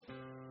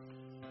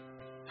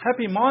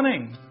Happy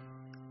morning.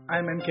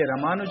 I'm MK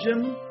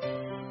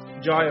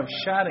Ramanujan, Joy of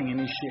Sharing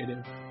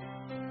Initiative.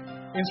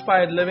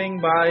 Inspired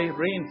living by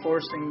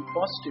reinforcing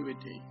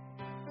positivity.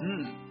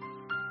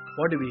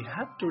 What do we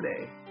have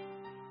today?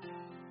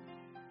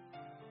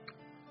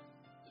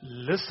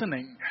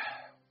 Listening.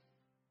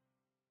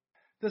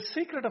 The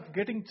secret of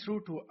getting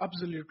through to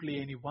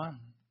absolutely anyone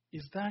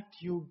is that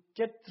you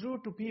get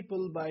through to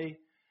people by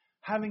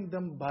having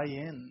them buy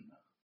in.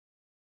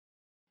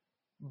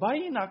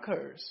 Buy-in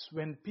occurs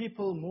when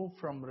people move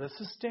from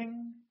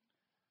resisting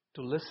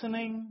to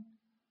listening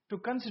to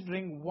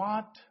considering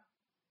what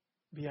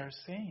we are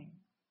saying.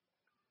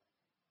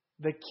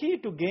 The key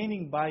to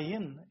gaining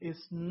buy-in is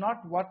not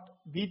what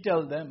we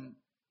tell them,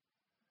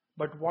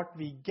 but what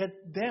we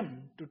get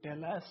them to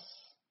tell us.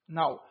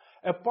 Now,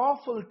 a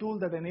powerful tool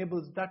that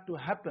enables that to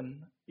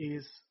happen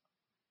is,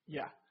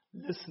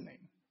 listening.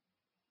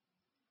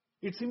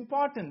 It's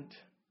important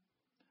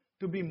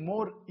to be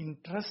more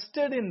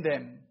interested in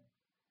them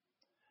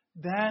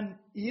than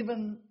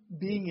even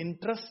being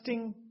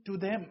interesting to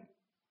them.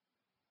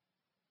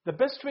 The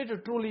best way to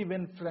truly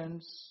win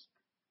friends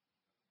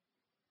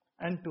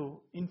and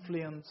to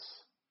influence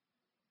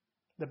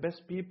the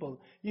best people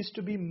is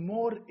to be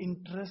more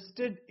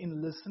interested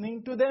in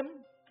listening to them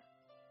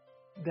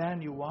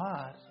than you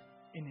are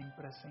in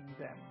impressing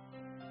them.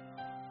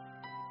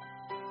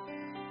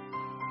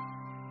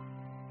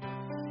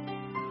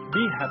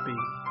 Be happy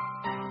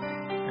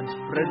and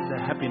spread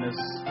the happiness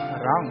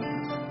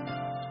around.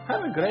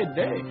 Have a great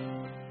day.